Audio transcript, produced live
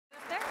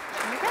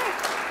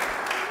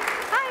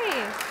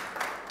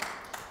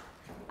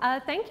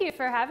Thank you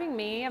for having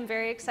me. I'm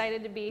very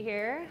excited to be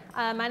here.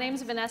 My name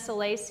is Vanessa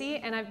Lacy,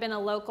 and I've been a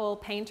local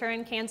painter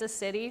in Kansas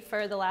City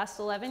for the last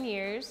 11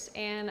 years.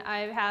 And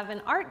I have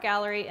an art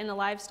gallery in the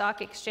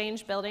Livestock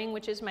Exchange building,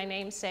 which is my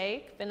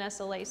namesake,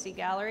 Vanessa Lacy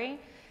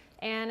Gallery.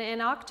 And in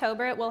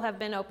October, it will have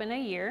been open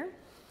a year.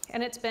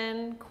 And it's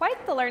been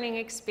quite the learning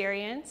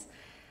experience.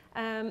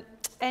 And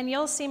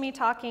you'll see me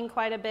talking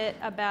quite a bit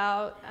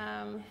about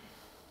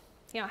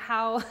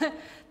how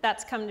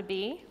that's come to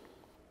be.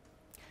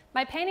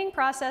 My painting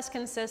process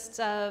consists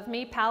of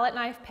me palette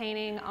knife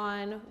painting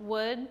on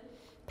wood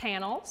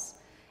panels,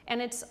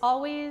 and it's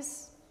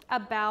always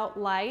about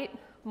light,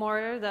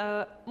 more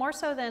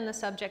so than the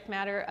subject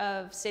matter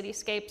of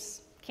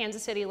cityscapes,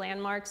 Kansas City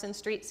landmarks, and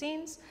street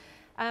scenes.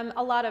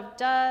 A lot of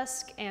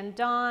dusk and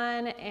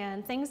dawn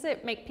and things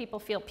that make people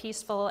feel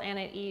peaceful and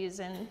at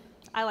ease, and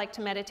I like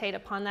to meditate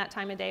upon that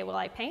time of day while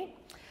I paint.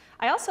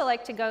 I also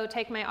like to go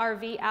take my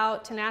RV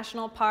out to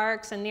national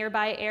parks and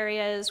nearby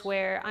areas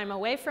where I'm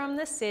away from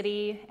the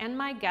city and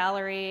my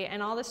gallery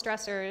and all the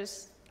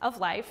stressors of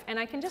life, and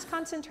I can just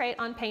concentrate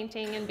on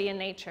painting and be in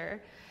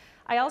nature.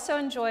 I also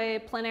enjoy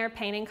plein air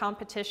painting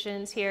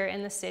competitions here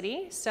in the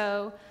city.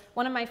 So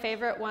one of my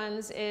favorite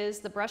ones is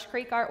the Brush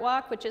Creek Art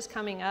Walk, which is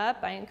coming up.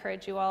 I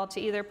encourage you all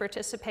to either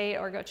participate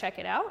or go check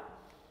it out.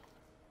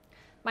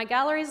 My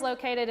gallery is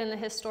located in the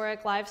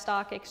historic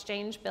Livestock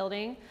Exchange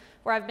building,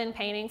 where I've been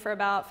painting for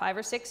about 5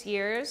 or 6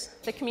 years.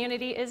 The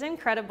community is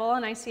incredible,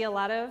 and I see a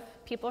lot of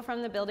people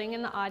from the building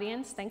in the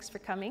audience. Thanks for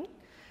coming.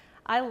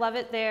 I love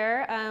it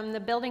there. The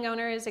building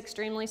owner is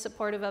extremely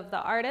supportive of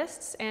the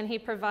artists, and he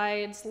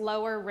provides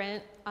lower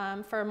rent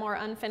for more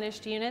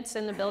unfinished units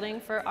in the building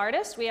for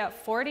artists. We have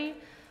 40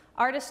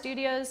 artist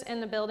studios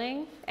in the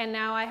building, and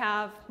now I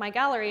have my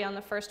gallery on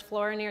the first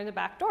floor near the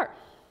back door.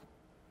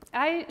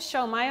 I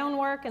show my own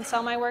work and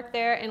sell my work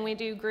there, and we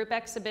do group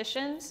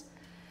exhibitions.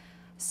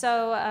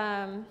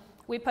 So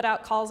we put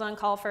out calls on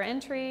call for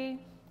entry,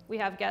 we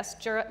have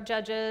guest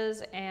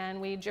judges, and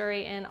we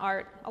jury in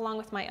art along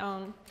with my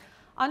own.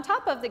 On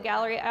top of the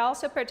gallery, I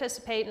also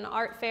participate in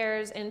art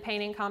fairs and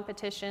painting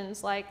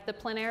competitions like the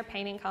plein air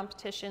painting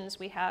competitions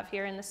we have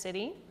here in the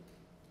city.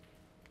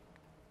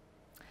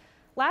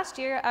 Last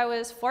year, I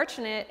was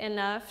fortunate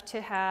enough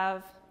to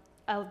have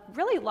a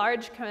really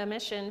large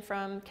commission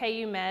from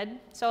KU Med.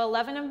 So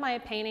 11 of my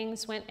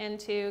paintings went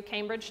into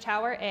Cambridge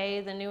Tower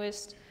A, the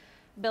newest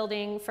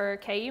building for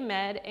KU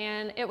Med,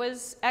 and it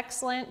was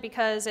excellent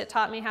because it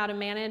taught me how to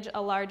manage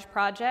a large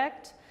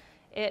project.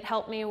 It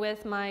helped me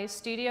with my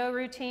studio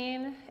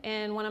routine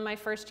in one of my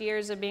first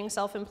years of being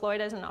self-employed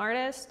as an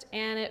artist,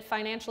 and it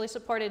financially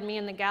supported me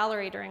in the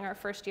gallery during our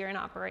first year in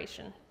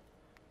operation.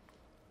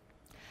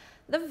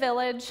 The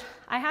Village,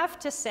 I have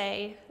to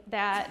say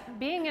that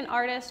being an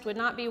artist would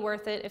not be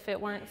worth it if it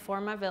weren't for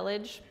my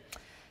village.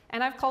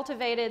 And I've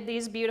cultivated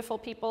these beautiful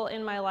people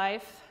in my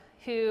life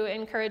who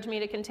encourage me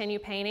to continue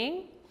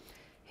painting,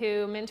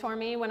 who mentor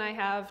me when I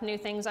have new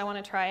things I want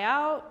to try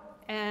out,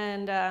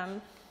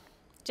 and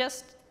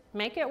just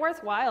make it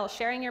worthwhile.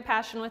 Sharing your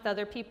passion with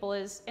other people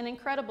is an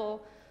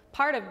incredible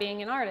part of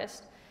being an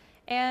artist.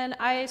 And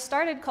I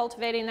started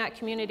cultivating that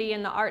community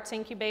in the Arts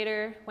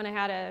Incubator when I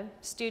had a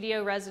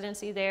studio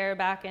residency there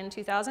back in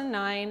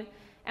 2009,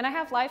 and I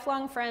have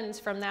lifelong friends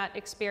from that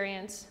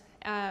experience.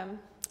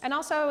 And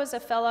also I was a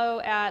fellow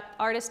at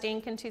Artist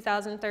Inc. in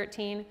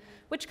 2013,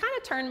 which kind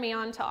of turned me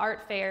on to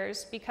art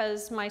fairs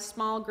because my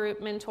small group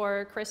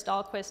mentor, Chris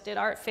Dahlquist, did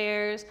art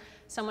fairs.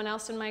 Someone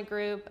else in my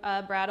group,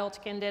 Brad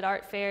Oltkin, did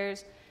art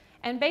fairs.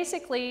 And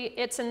basically,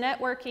 it's a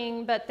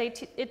networking, but they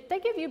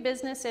give you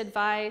business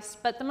advice,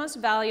 but the most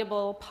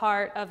valuable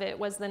part of it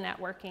was the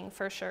networking,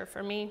 for sure,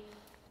 for me.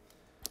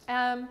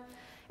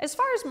 As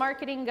far as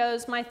marketing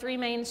goes, my 3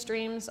 main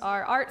streams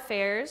are art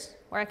fairs,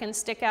 where I can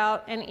stick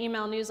out an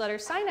email newsletter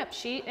sign-up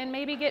sheet and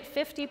maybe get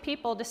 50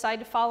 people decide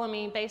to follow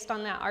me based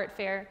on that art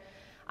fair.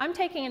 I'm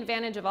taking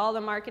advantage of all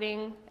the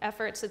marketing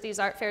efforts that these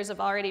art fairs have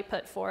already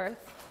put forth,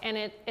 and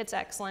it's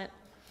excellent.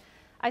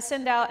 I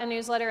send out a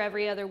newsletter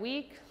every other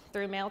week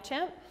through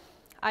MailChimp.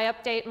 I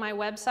update my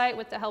website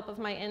with the help of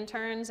my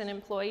interns and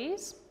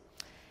employees.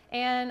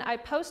 And I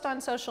post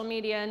on social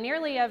media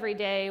nearly every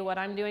day what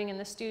I'm doing in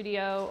the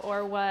studio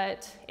or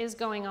what is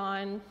going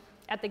on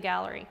at the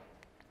gallery.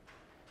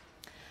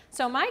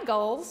 So my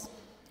goals,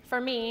 for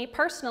me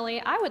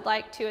personally, I would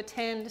like to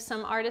attend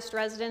some artist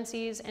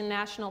residencies in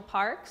national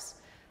parks.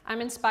 I'm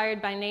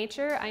inspired by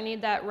nature. I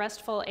need that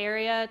restful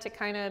area to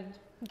kind of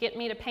get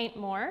me to paint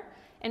more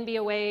and be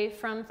away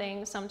from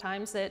things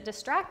sometimes that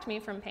distract me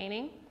from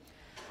painting.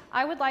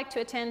 I would like to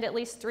attend at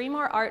least 3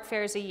 more art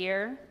fairs a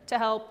year to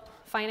help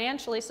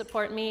financially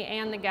support me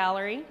and the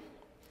gallery.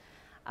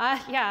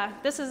 Yeah,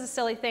 this is a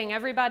silly thing.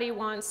 Everybody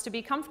wants to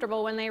be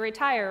comfortable when they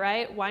retire,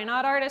 right? Why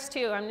not artists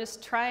too? I'm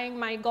just trying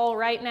my goal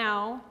right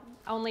now,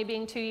 only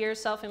being 2 years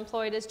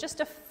self-employed, is just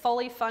to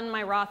fully fund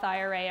my Roth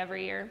IRA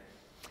every year.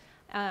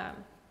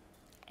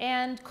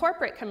 And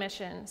corporate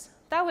commissions.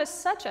 That was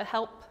such a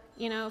help,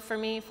 for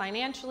me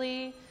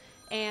financially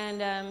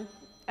and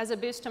as a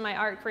boost to my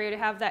art career to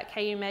have that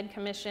KU Med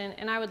commission,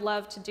 and I would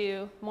love to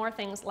do more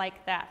things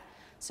like that.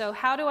 So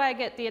how do I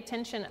get the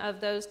attention of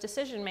those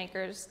decision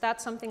makers?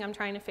 That's something I'm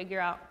trying to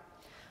figure out.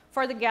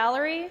 For the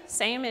gallery,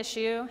 same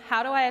issue.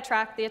 How do I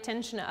attract the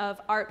attention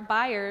of art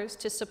buyers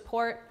to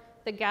support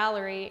the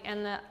gallery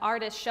and the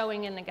artists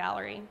showing in the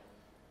gallery?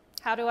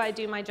 How do I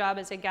do my job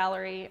as a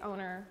gallery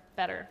owner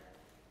better?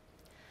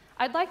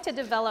 I'd like to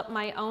develop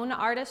my own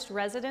artist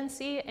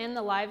residency in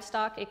the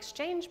Livestock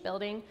Exchange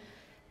building.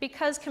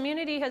 Because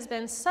community has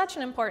been such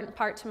an important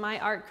part to my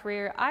art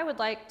career, I would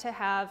like to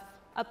have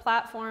a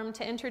platform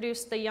to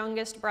introduce the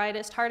youngest,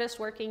 brightest, hardest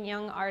working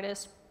young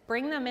artists,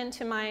 bring them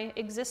into my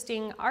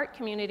existing art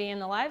community in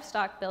the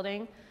Livestock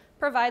building,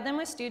 provide them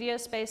with studio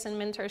space and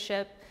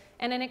mentorship,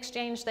 and in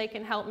exchange they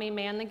can help me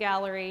man the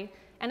gallery.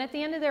 And at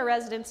the end of their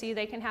residency,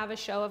 they can have a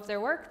show of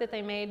their work that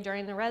they made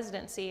during the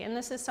residency. And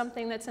this is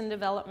something that's in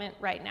development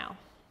right now.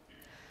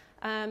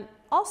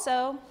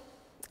 Also,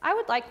 I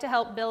would like to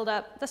help build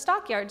up the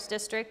Stockyards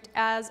District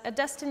as a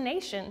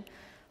destination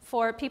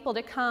for people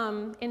to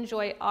come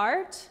enjoy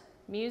art,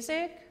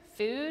 music,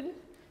 food.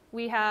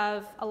 We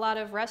have a lot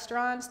of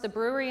restaurants. The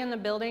brewery in the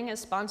building has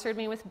sponsored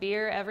me with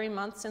beer every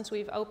month since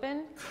we've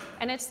opened.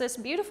 And it's this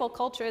beautiful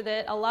culture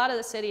that a lot of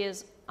the city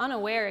is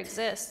unaware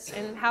exists.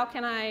 And how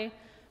can I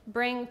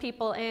bring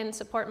people in,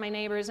 support my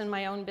neighbors and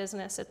my own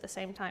business at the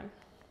same time?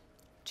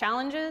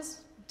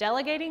 Challenges,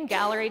 delegating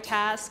gallery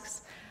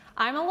tasks.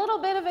 I'm a little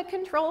bit of a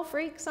control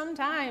freak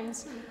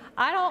sometimes.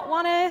 I don't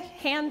want to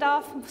hand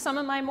off some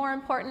of my more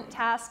important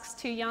tasks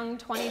to young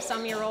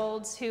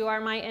 20-some-year-olds who are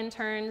my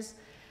interns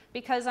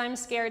because I'm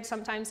scared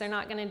sometimes they're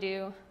not going to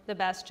do the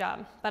best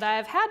job. But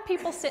I've had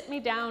people sit me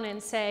down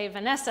and say,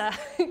 Vanessa,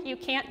 you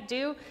can't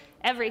do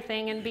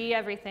everything and be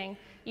everything.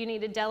 You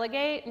need to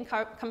delegate and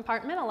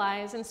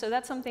compartmentalize, and so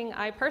that's something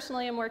I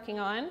personally am working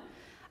on.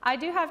 I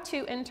do have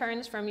 2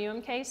 interns from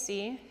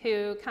UMKC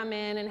who come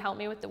in and help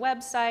me with the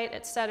website,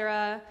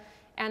 etc.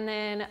 And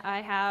then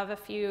I have a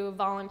few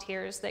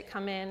volunteers that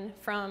come in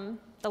from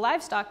the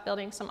Livestock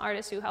building, some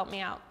artists who help me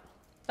out.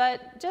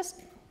 But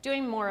just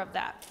doing more of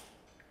that.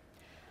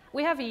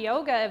 We have a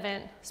yoga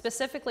event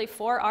specifically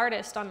for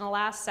artists on the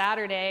last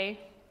Saturday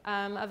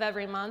of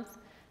every month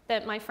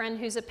that my friend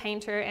who's a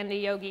painter and a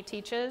yogi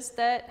teaches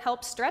that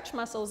helps stretch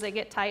muscles that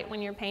get tight when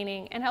you're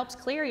painting and helps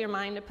clear your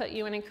mind to put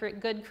you in a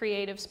good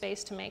creative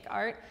space to make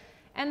art.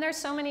 And there's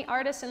so many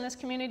artists in this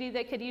community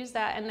that could use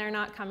that and they're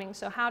not coming.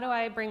 So how do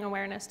I bring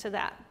awareness to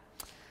that?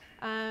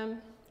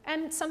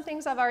 And some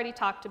things I've already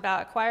talked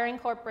about, acquiring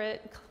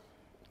corporate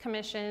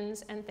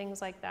commissions and things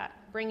like that,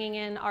 bringing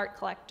in art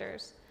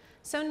collectors.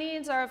 So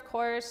needs are, of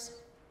course,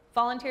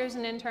 volunteers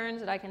and interns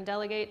that I can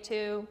delegate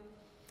to.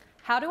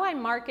 How do I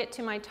market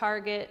to my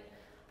target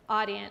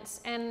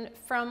audience? And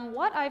from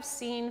what I've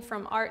seen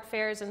from art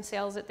fairs and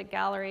sales at the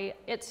gallery,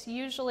 it's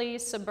usually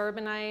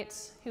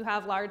suburbanites who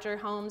have larger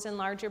homes and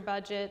larger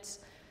budgets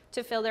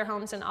to fill their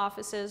homes and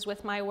offices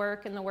with my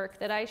work and the work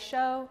that I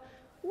show.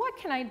 What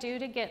can I do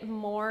to get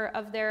more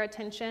of their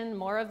attention,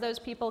 more of those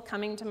people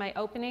coming to my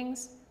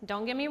openings?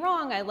 Don't get me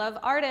wrong, I love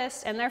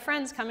artists and their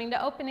friends coming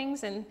to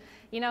openings and,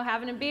 you know,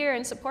 having a beer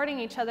and supporting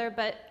each other,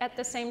 but at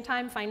the same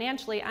time,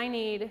 financially, I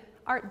need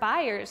art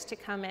buyers to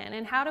come in.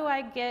 And how do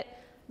I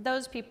get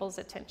those people's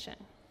attention?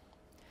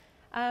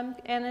 And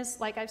as,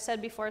 like I've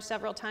said before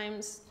several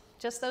times,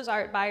 just those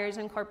art buyers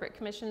and corporate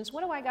commissions,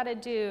 what do I gotta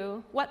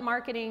do? What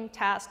marketing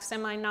tasks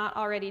am I not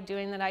already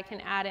doing that I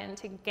can add in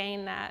to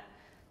gain the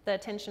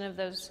attention of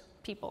those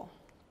people?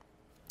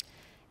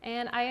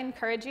 And I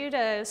encourage you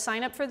to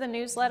sign up for the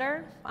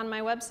newsletter on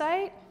my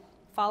website,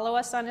 follow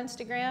us on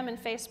Instagram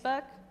and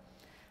Facebook.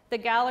 The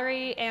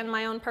gallery and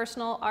my own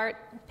personal art,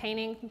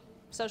 painting,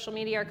 social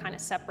media are kind of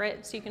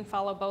separate, so you can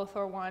follow both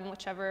or one,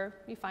 whichever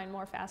you find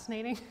more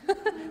fascinating.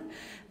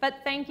 But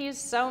thank you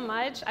so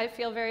much. I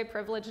feel very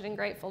privileged and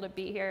grateful to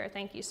be here.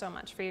 Thank you so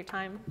much for your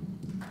time.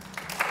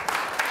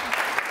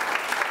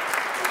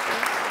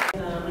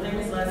 My name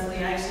is Leslie.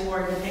 I actually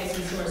work in case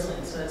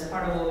resourcing, so that's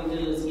part of what we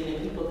do is getting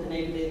people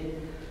connected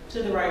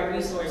to the right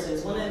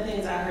resources. One of the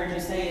things I heard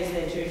you say is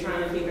that you're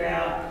trying to figure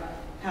out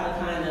how to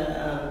kind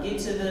of get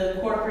to the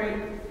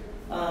corporate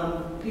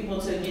people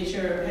to get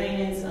your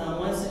paintings.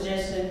 One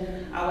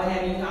suggestion I would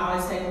have, you can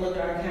always take a look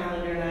at our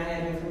calendar and I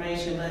have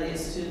information, but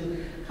it's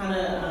to kind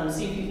of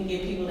see if you can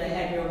get people that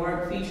have your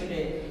work featured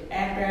at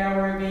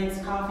after-hour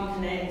events, coffee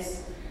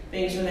connects,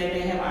 things where they may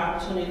have an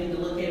opportunity to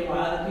look at it while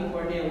other people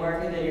are there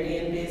working that are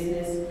in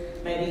business,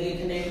 maybe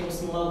get connected with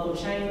some local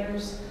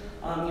chambers,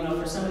 you know,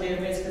 for some of their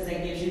events, because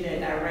that gives you that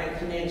direct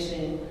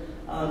connection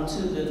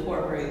to the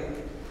corporate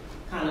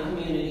kind of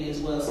community as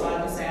well. So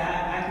like I say,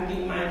 I can give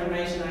you my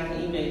information, I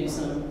can email you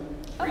some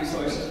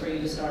resources for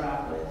you to start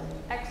off with.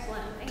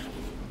 Excellent, thank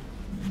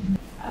you.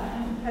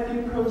 Have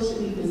you approached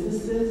any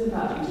businesses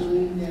about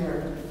doing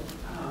their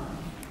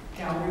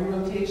gallery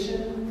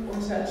rotation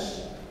or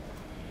such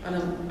on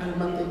a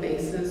monthly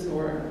basis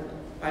or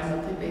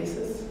bi-monthly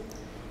basis?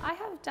 I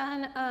have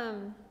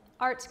done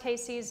Arts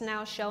KC's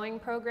Now Showing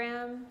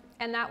program,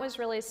 and that was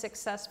really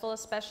successful,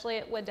 especially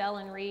at Waddell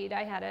and Reed.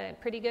 I had a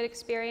pretty good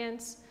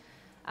experience.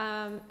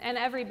 And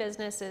every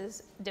business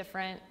is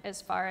different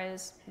as far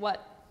as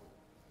what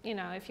you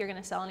know, if you're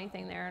going to sell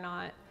anything there or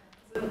not.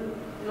 The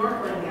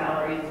Northland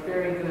Gallery is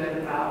very good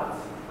about,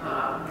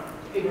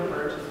 Paper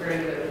Birch is very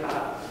good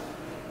about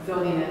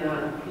zoning in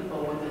on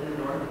people within the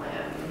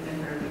Northland,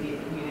 within her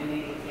immediate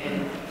community,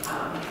 and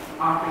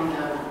offering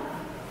them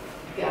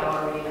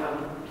gallery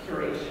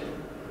curation.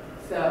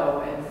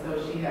 So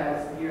she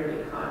has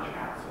yearly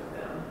contracts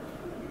with them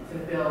to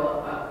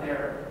fill up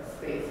their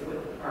space with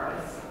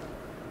artists.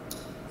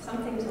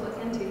 Something to look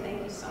into.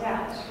 Thank you so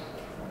much.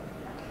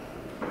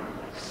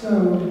 So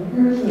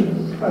here's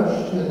a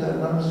question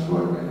that I'm just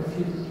wondering if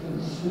you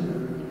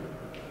considered.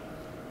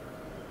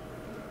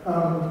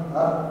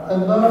 I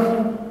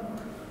love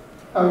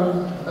how you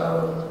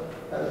developed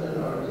as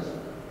an artist.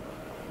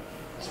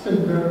 It's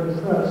been very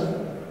impressive.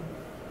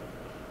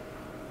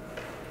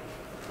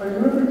 Are you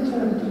ever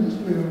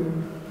tempted to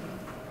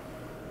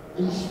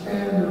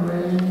expand the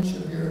range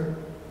of your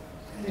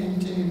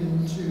painting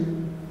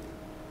into,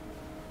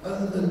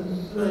 other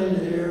than plein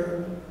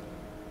air,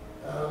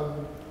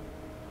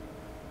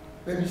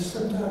 maybe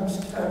sometimes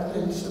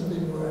tackling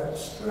something more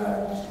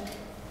abstract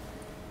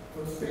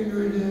or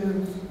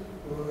figurative,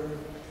 or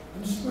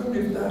I'm just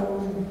wondering if that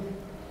would,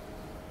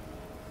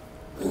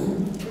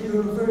 you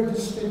have a very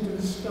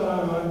distinctive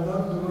style. I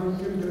love the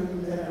work you're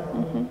doing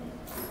now.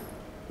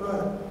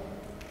 But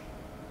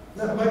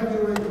that might be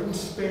a way to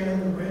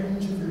expand the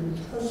range of your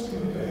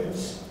customer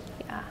base.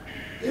 Yeah.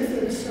 If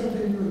it's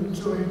something you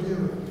enjoy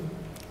doing.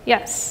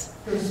 Yes.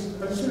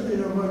 Because I certainly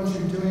don't want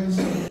you doing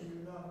something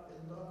you're not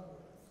in love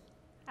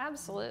with.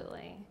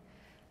 Absolutely.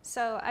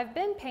 So I've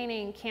been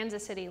painting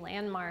Kansas City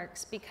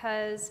landmarks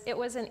because it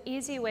was an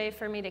easy way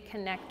for me to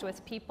connect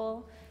with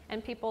people,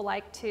 and people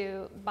like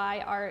to buy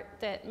art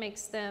that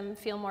makes them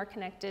feel more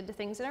connected to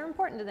things that are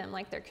important to them,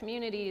 like their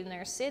community and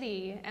their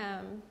city.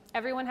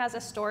 Everyone has a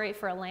story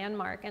for a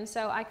landmark, and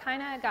so I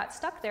kind of got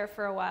stuck there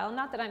for a while.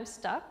 Not that I'm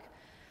stuck,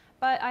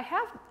 but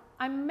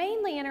I'm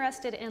mainly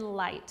interested in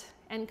light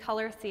and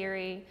color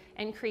theory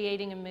and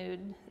creating a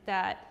mood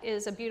that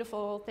is a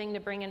beautiful thing to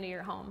bring into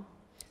your home.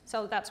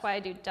 So that's why I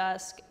do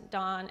dusk,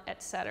 dawn,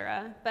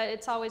 etc. But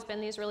it's always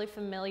been these really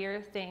familiar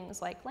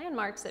things like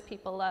landmarks that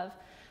people love.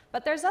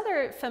 But there's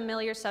other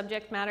familiar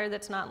subject matter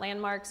that's not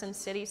landmarks and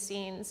city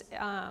scenes,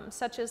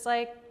 such as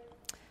like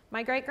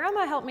my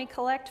great-grandma helped me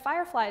collect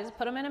fireflies,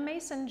 put them in a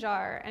mason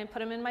jar, and put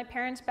them in my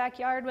parents'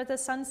 backyard with a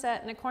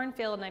sunset and a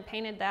cornfield, and I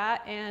painted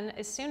that. And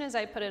as soon as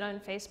I put it on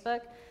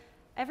Facebook,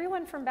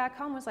 everyone from back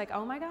home was like,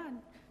 oh my God,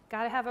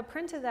 gotta have a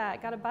print of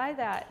that, gotta buy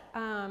that.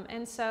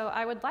 And so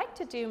I would like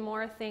to do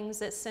more things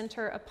that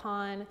center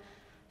upon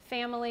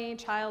family,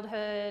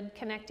 childhood,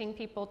 connecting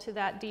people to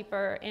that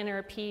deeper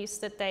inner peace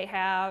that they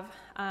have.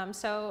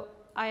 So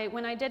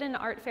when I did an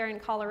art fair in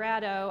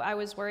Colorado, I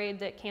was worried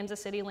that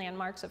Kansas City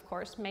landmarks, of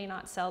course, may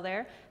not sell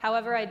there.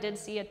 However, I did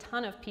see a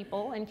ton of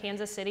people in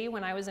Kansas City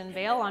when I was in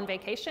Vail on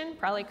vacation.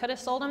 Probably could have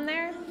sold them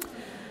there.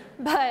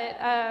 But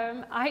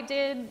I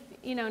did,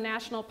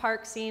 national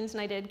park scenes,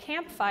 and I did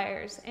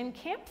campfires. And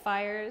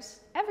campfires,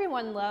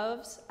 everyone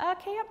loves a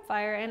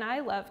campfire, and I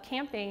love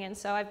camping. And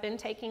so I've been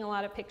taking a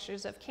lot of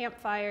pictures of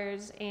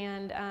campfires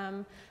and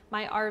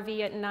my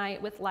RV at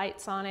night with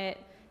lights on it.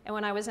 And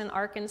when I was in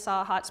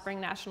Arkansas, Hot Spring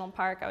National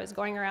Park, I was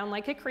going around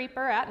like a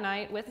creeper at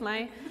night with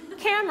my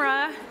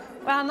camera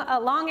on a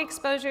long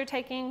exposure,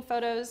 taking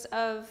photos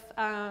of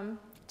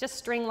just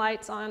string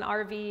lights on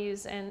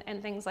RVs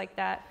and things like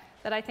that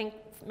I think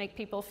make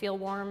people feel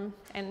warm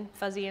and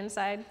fuzzy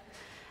inside.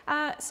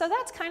 So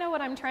that's kind of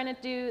what I'm trying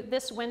to do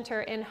this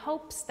winter, in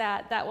hopes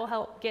that that will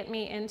help get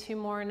me into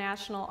more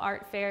national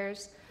art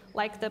fairs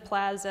like the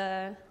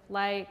Plaza,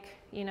 like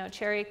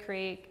Cherry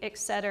Creek,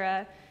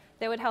 etc.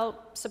 That would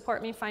help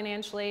support me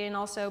financially and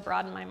also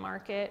broaden my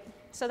market.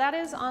 So that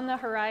is on the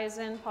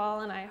horizon,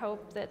 Paul, and I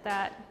hope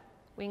that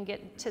we can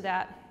get to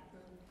that.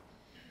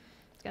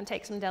 It's going to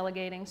take some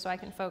delegating so I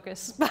can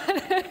focus.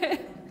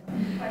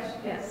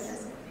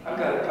 Yes. I've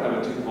got kind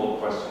of a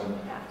twofold question.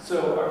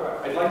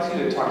 So I'd like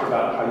you to talk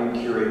about how you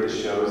curate the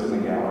shows in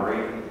the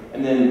gallery,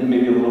 and then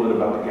maybe a little bit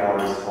about the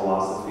gallery's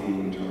philosophy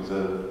in terms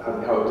of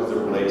how does it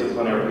relate to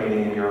plein air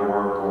painting in your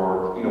work,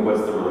 or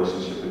what's the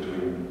relationship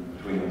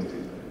between those two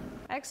things?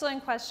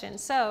 Excellent question.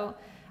 So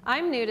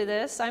I'm new to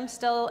this. I'm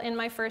still in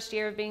my first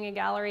year of being a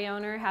gallery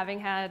owner, having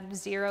had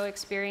zero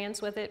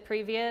experience with it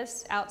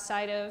previous,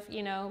 outside of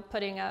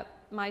putting up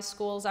my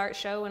school's art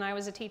show when I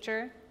was a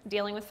teacher,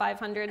 dealing with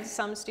 500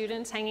 some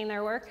students hanging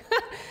their work.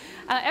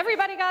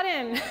 Everybody got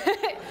in.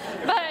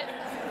 But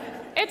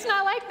it's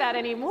not like that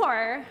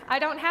anymore. I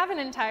don't have an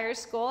entire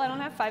school. I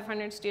don't have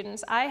 500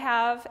 students. I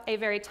have a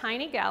very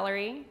tiny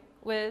gallery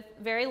with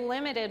very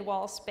limited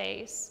wall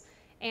space.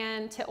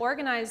 And to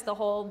organize the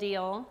whole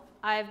deal,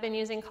 I've been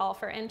using call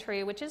for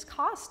entry, which is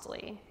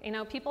costly.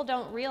 People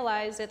don't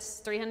realize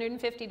it's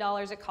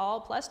 $350 a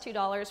call plus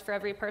 $2 for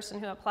every person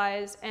who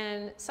applies.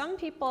 And some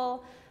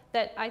people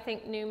that I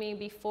think knew me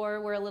before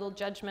were a little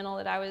judgmental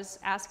that I was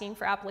asking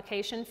for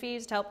application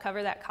fees to help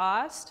cover that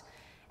cost.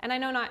 And I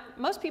know not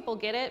most people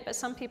get it, but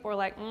some people are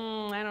like,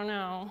 I don't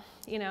know,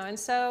 and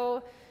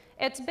so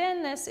it's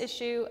been this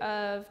issue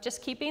of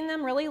just keeping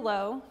them really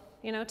low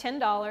you know,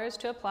 $10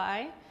 to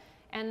apply.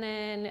 And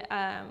then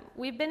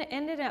we've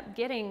ended up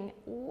getting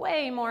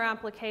way more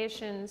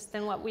applications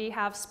than what we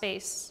have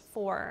space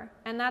for.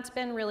 And that's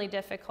been really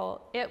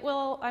difficult.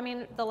 I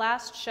mean, the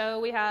last show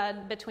we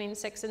had between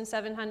 600 and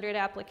 700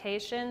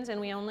 applications, and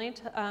we only,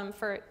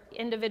 for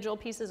individual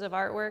pieces of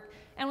artwork,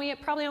 and we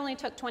probably only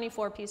took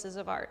 24 pieces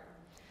of art.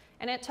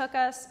 And it took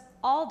us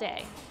all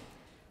day.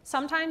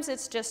 Sometimes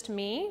it's just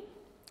me.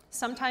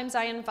 Sometimes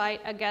I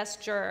invite a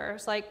guest juror.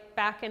 It's like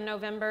back in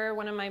November,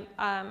 one of my,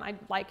 I'd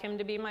like him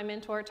to be my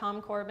mentor,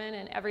 Tom Corbin,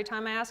 and every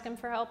time I ask him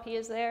for help, he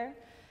is there.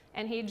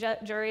 And he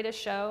juried a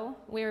show.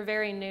 We were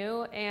very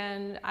new,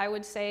 and I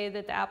would say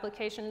that the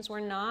applications were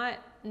not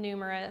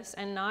numerous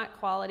and not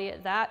quality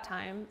at that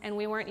time, and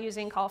we weren't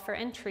using call for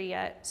entry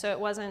yet, so it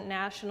wasn't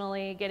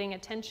nationally getting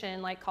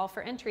attention like call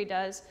for entry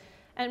does.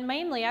 And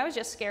mainly, I was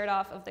just scared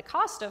off of the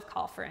cost of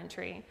call for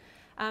entry.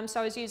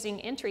 So I was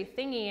using entry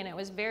thingy, and it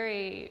was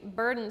very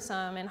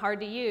burdensome and hard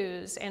to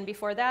use. And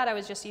before that, I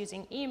was just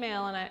using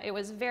email, and it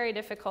was very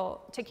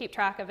difficult to keep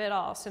track of it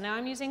all. So now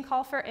I'm using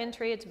call for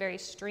entry. It's very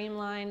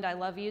streamlined. I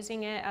love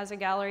using it as a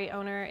gallery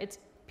owner.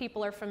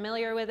 People are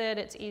familiar with it.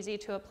 It's easy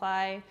to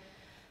apply.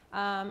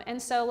 And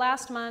so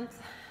last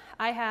month,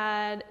 I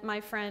had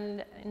my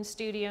friend and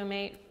studio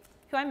mate,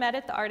 who I met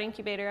at the art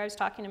incubator I was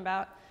talking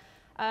about,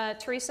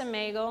 Teresa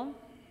Magel,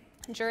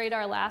 juried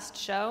our last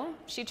show.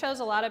 She chose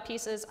a lot of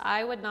pieces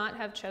I would not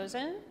have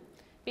chosen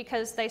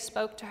because they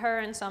spoke to her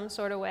in some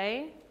sort of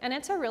way. And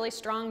it's a really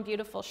strong,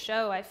 beautiful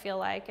show, I feel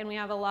like, and we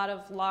have a lot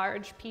of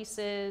large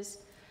pieces.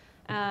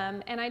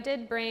 And I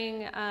did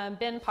bring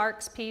Ben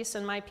Park's piece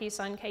and my piece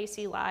on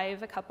KC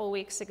Live a couple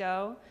weeks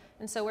ago.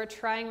 And so we're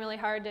trying really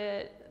hard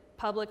to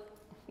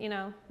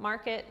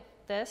market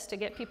this to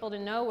get people to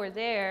know we're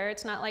there.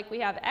 It's not like we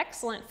have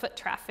excellent foot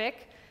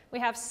traffic. We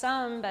have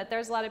some, but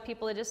there's a lot of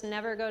people that just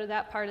never go to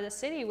that part of the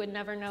city, would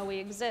never know we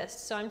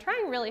exist. So I'm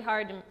trying really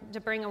hard to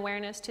bring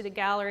awareness to the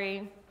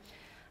gallery.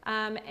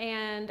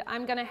 And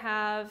I'm gonna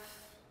have,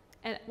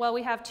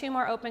 we have 2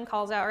 more open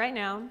calls out right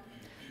now.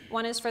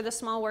 One is for the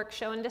small work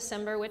show in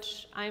December,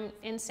 which I'm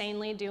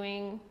insanely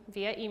doing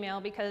via email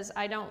because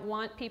I don't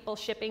want people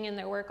shipping in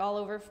their work all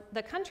over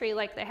the country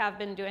like they have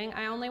been doing.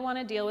 I only want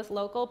to deal with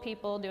local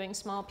people doing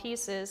small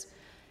pieces,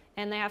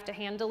 and they have to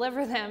hand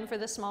deliver them for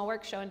the small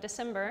work show in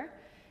December.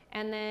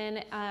 And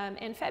then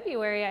in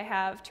February, I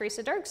have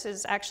Teresa Dirks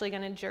is actually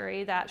going to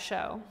jury that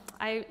show.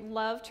 I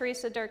love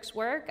Teresa Dirks'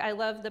 work. I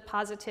love the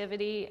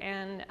positivity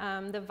and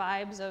the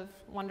vibes of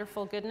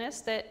wonderful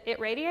goodness that it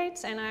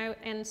radiates.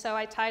 And so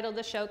I titled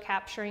the show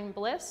Capturing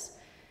Bliss.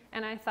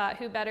 And I thought,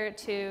 who better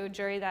to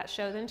jury that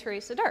show than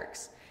Teresa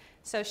Dirks?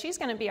 So she's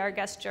going to be our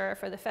guest juror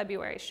for the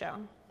February show.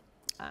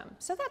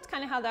 So that's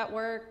kind of how that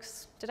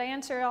works. Did I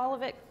answer all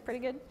of it pretty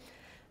good?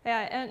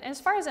 Yeah, and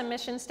as far as a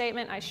mission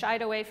statement, I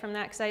shied away from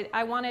that because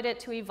I wanted it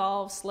to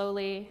evolve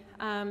slowly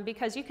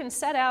because you can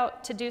set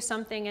out to do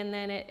something and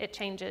then it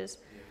changes.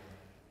 Yeah.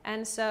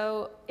 And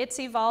so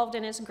it's evolved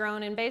and it's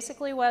grown, and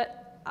basically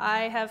what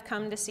I have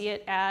come to see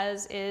it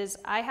as is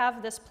I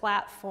have this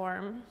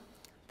platform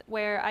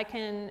where I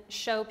can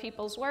show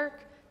people's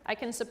work, I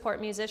can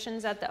support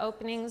musicians at the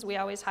openings. We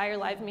always hire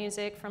live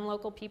music from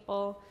local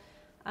people.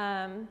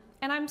 And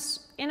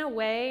in a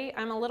way,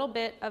 I'm a little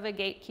bit of a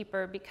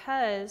gatekeeper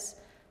because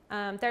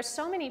there's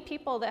so many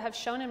people that have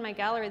shown in my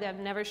gallery that have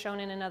never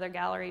shown in another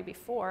gallery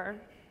before,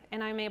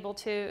 and I'm able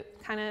to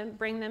kind of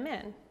bring them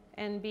in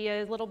and be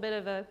a little bit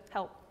of a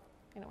help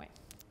in a way.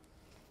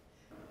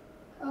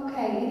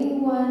 Okay,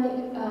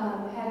 anyone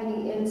have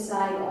any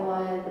insight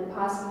on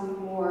possibly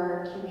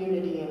more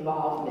community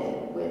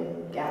involvement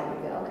with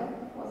Galleryville? Okay.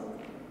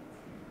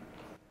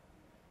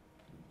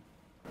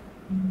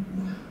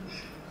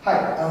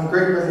 Hi,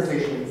 great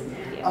presentation.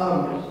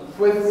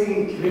 With the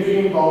community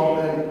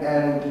involvement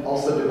and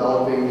also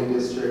developing the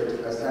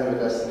district as kind of a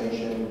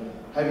destination,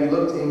 have you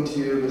looked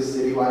into the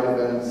citywide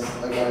events?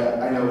 Like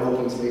I know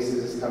Open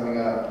Spaces is coming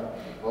up,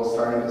 well,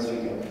 starting this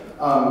weekend,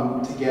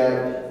 to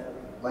get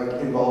like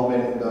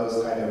involvement in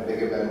those kind of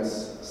big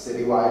events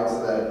citywide,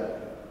 so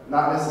that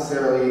not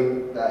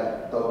necessarily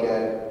that they'll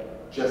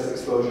get just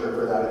exposure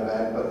for that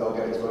event, but they'll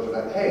get exposure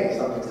that, hey,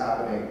 something's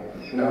happening,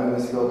 in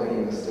this building,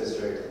 in this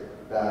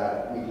district,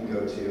 that we can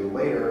go to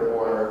later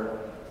or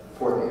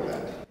for the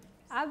event.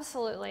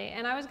 Absolutely,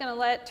 and I was going to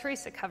let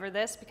Teresa cover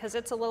this because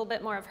it's a little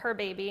bit more of her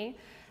baby.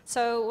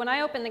 So when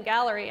I opened the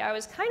gallery, I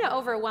was kind of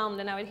overwhelmed,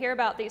 and I would hear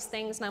about these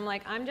things, and I'm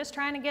like, I'm just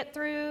trying to get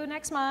through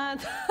next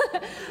month.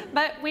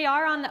 But we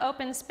are on the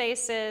Open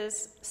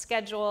Spaces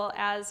schedule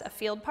as a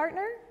field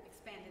partner.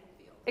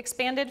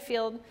 Expanded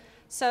field.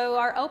 So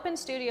our Open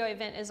Studio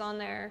event is on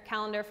their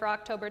calendar for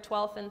October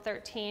 12th and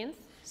 13th.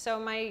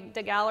 So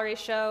the gallery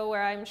show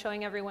where I'm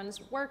showing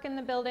everyone's work in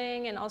the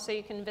building, and also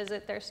you can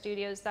visit their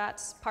studios,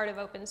 that's part of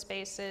Open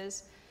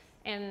Spaces.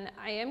 And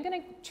I am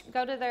going to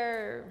go to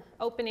their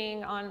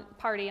opening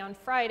party on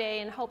Friday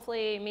and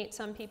hopefully meet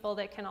some people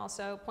that can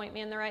also point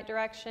me in the right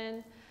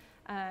direction.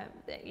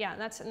 Yeah,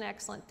 that's an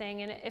excellent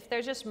thing. And if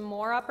there's just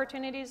more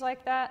opportunities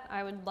like that,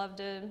 I would love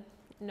to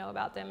know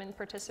about them and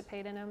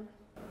participate in them.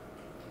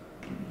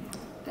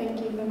 Thank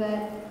you for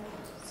that,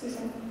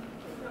 Susan.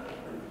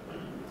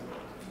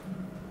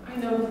 I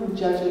know from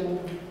judging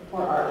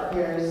for art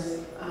fairs,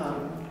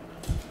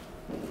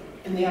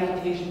 in the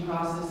application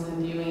process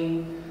and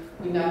viewing,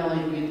 we not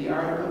only viewed the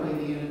art, but we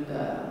viewed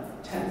the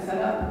tent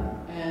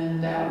setup,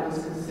 and that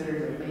was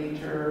considered a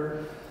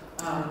major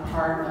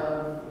part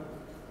of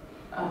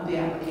the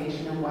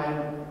application and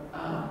why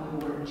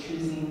we were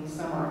choosing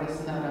some artists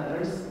and not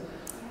others.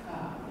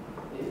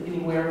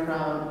 Anywhere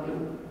from it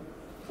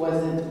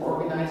wasn't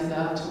organized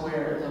enough to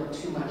where it looked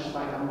too much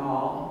like a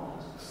mall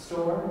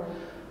store.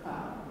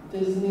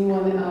 Does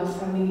anyone else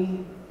have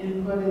any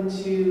input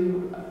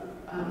into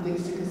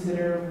things to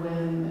consider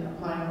when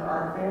applying for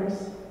art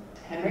fairs?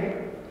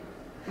 Henrik?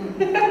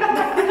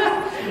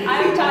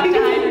 I've talked to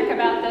Heinrich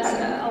about this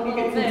a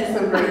little bit.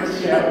 Some great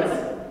shows.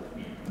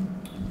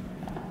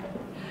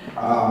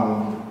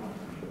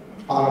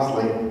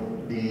 Honestly,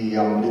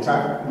 the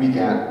time we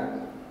get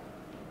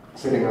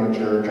sitting on a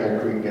chair,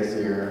 Jack Creek gets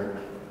here,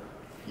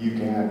 you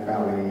get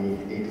probably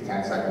 8 to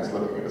 10 seconds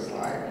looking at a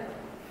slide.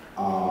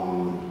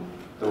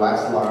 The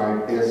last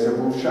slide is a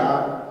roof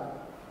shot.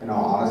 In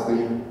all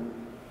honesty,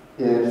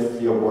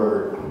 if your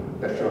word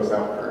that shows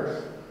up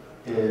first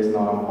is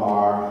not on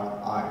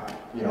par,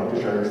 the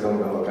jury's still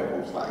gonna look at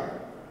roofs like.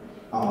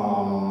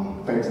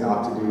 Things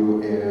not to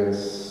do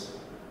is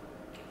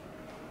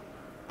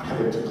have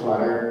it too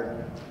cluttered.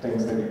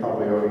 Things that you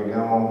probably already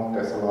know.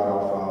 There's a lot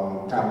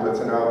of templates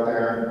that are out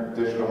there,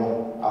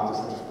 digital.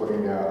 Artists are just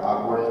putting their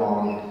artwork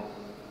on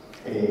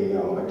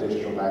a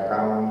digital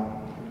background.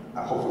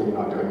 Hopefully you're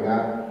not doing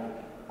that.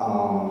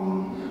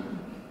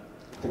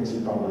 Things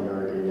you probably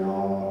already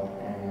know.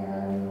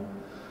 And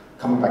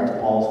coming back to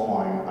Paul's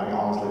point, I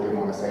honestly do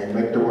want to say,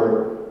 make the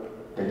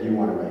work that you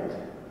want to make.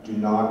 Do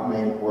not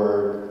make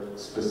work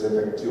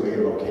specific to a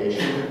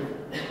location.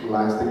 The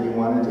last thing you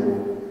want to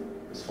do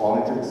is fall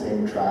into the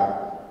same trap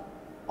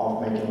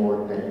of making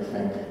work that you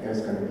think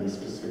is going to be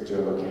specific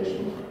to a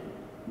location.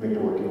 Make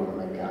the work you want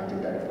to make. I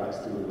think that applies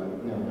to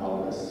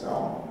all of this.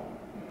 So.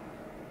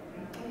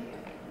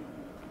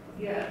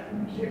 Yeah,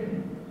 sure.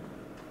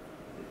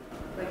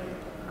 Like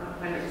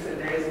Heinrich said,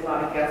 there is a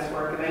lot of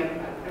guesswork, and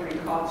I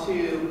recall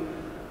too,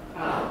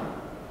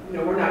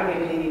 we're not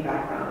giving any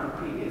background on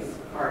previous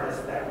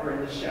artists that were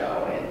in the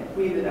show, and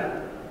we ended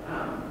up,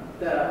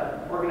 the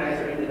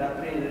organizer ended up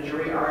putting in a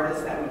jury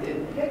artist that we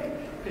didn't pick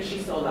because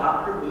she sold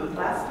out her booth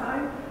last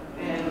time,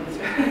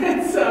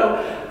 and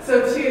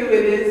so too,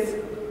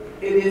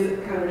 it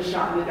is kind of a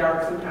shot in the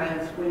dark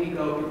sometimes when you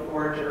go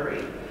before a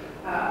jury,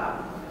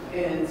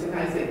 and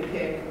sometimes they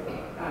pick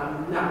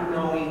not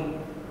knowing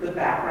the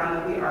background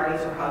of the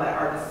artist or how that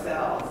artist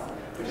sells,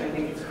 which I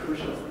think is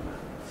crucial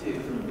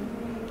too.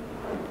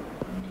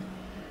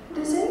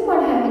 Does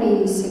anyone have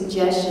any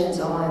suggestions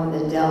on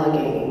the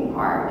delegating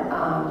part?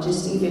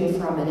 Just even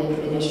from an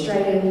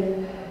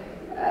administrative,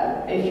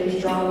 if you're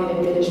strong in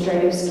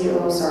administrative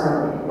skills,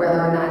 or whether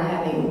or not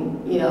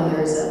having,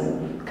 there's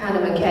a kind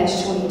of a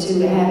catch-22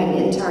 to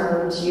having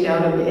interns,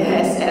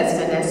 as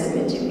Vanessa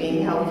mentioned,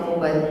 being helpful,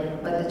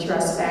 but the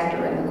trust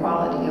factor and the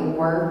quality of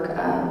work.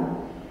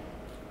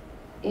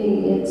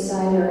 Any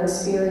insight or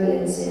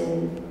experience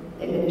in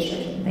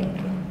administration? Thank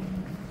you.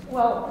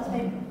 Well, this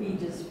may be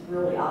just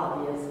really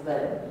obvious,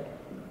 but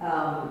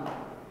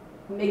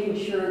making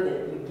sure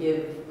that you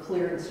give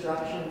clear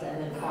instructions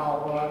and then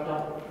follow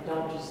up.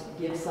 Don't just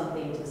give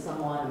something to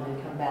someone and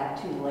then come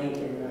back too late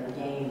in the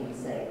game and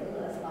say,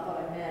 oh, that's not what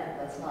I meant.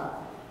 That's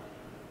not.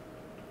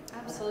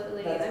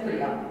 Absolutely. That's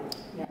pretty obvious.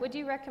 Yeah. Would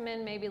you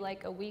recommend maybe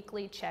like a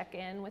weekly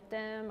check-in with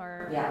them,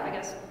 or yeah. I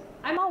guess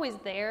I'm always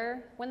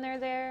there when they're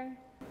there.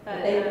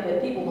 But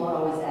people don't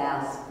always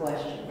ask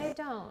questions. They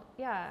don't,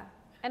 yeah.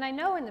 And I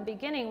know in the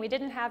beginning we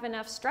didn't have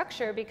enough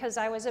structure because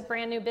I was a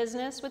brand new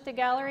business with the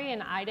gallery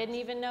and I didn't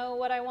even know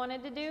what I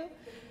wanted to do.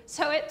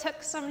 So it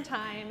took some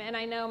time, and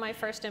I know my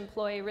first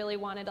employee really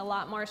wanted a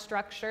lot more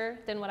structure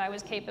than what I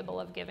was capable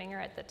of giving her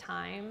at the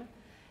time.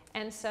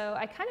 And so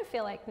I kind of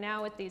feel like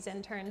now with these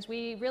interns,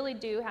 we really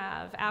do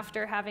have,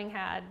 after having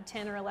had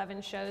 10 or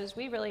 11 shows,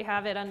 we really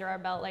have it under our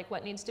belt, like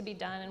what needs to be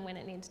done and when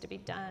it needs to be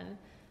done.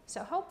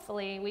 So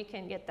hopefully we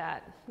can get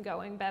that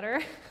going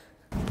better.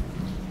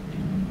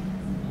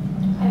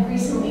 I've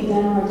recently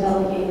done more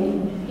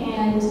delegating,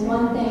 and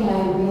one thing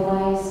I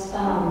realized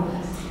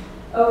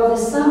over the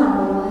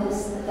summer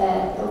was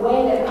that the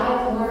way that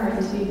I've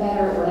learned to be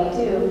better at what I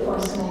do, of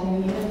course, and I know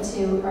you have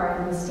too, are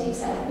the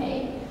mistakes I've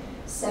made.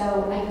 So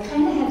I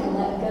kind of had to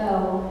let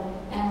go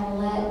and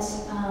let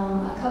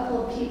a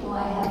couple of people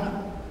I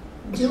have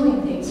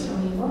doing things for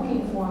me,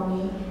 working for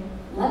me,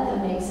 let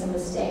them make some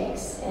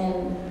mistakes.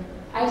 And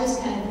I just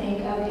kind of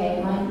think,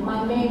 okay,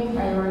 my main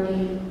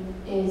priority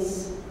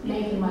is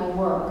making my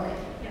work.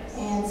 Yes.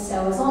 And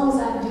so as long as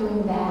I'm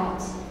doing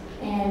that,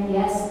 and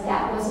yes,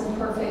 that wasn't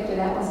perfect or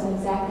that wasn't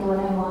exactly what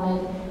I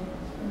wanted,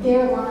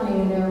 they're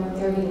learning and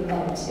they're getting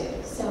better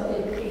too. So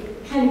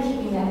it kind of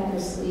keeping that up their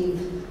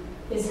sleeve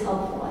is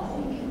helpful, I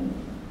think, and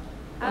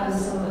letting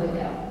someone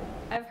go.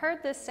 I've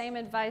heard this same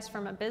advice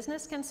from a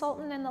business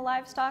consultant in the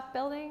livestock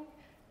building.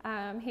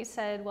 He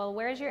said, well,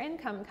 where's your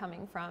income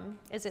coming from?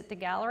 Is it the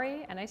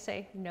gallery? And I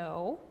say,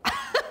 no.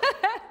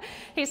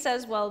 He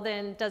says, well,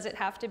 then does it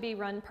have to be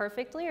run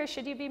perfectly, or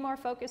should you be more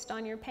focused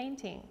on your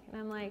painting?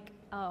 And I'm like,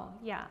 oh,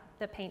 yeah,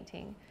 the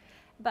painting.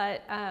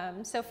 But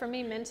so for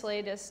me,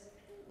 mentally, just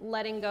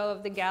letting go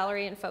of the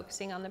gallery and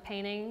focusing on the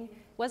painting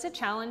was a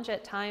challenge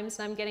at times,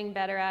 and I'm getting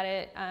better at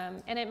it.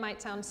 And it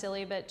might sound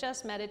silly, but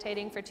just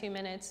meditating for 2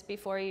 minutes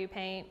before you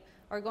paint,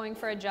 or going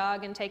for a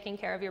jog and taking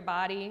care of your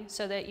body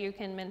so that you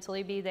can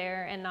mentally be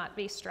there and not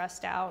be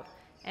stressed out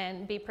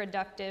and be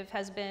productive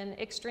has been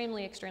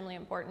extremely, extremely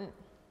important.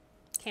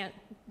 Can't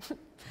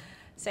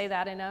say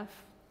that enough.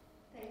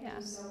 Thank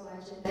you so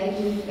much. And thank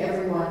you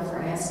everyone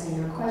for asking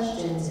your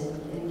questions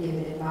and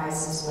giving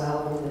advice as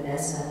well with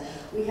Vanessa.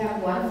 We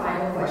have one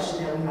final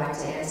question that we'd like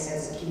to ask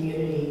as a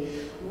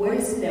community. What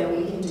is it that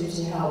we can do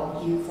to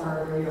help you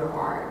further your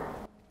art?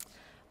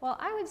 Well,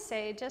 I would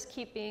say just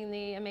keep being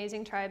the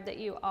amazing tribe that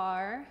you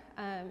are.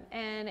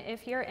 And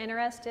if you're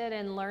interested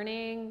in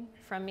learning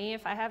from me,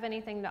 if I have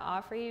anything to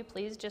offer you,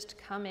 please just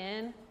come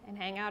in and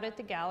hang out at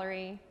the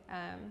gallery.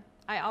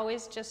 I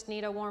always just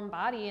need a warm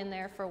body in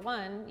there for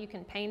one. You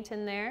can paint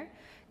in there.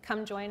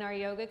 Come join our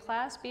yoga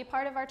class. Be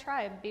part of our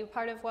tribe. Be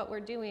part of what we're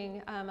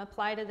doing.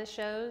 Apply to the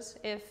shows.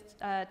 If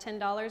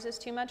 $10 is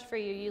too much for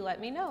you, you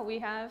let me know. We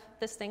have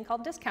this thing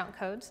called discount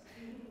codes.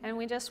 And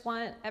we just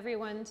want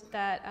everyone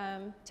that,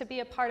 to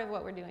be a part of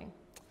what we're doing.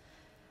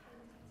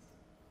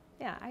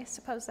 Yeah, I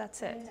suppose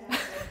that's it.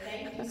 Fantastic.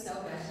 Thank you so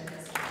much.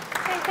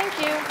 Okay, thank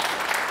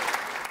you.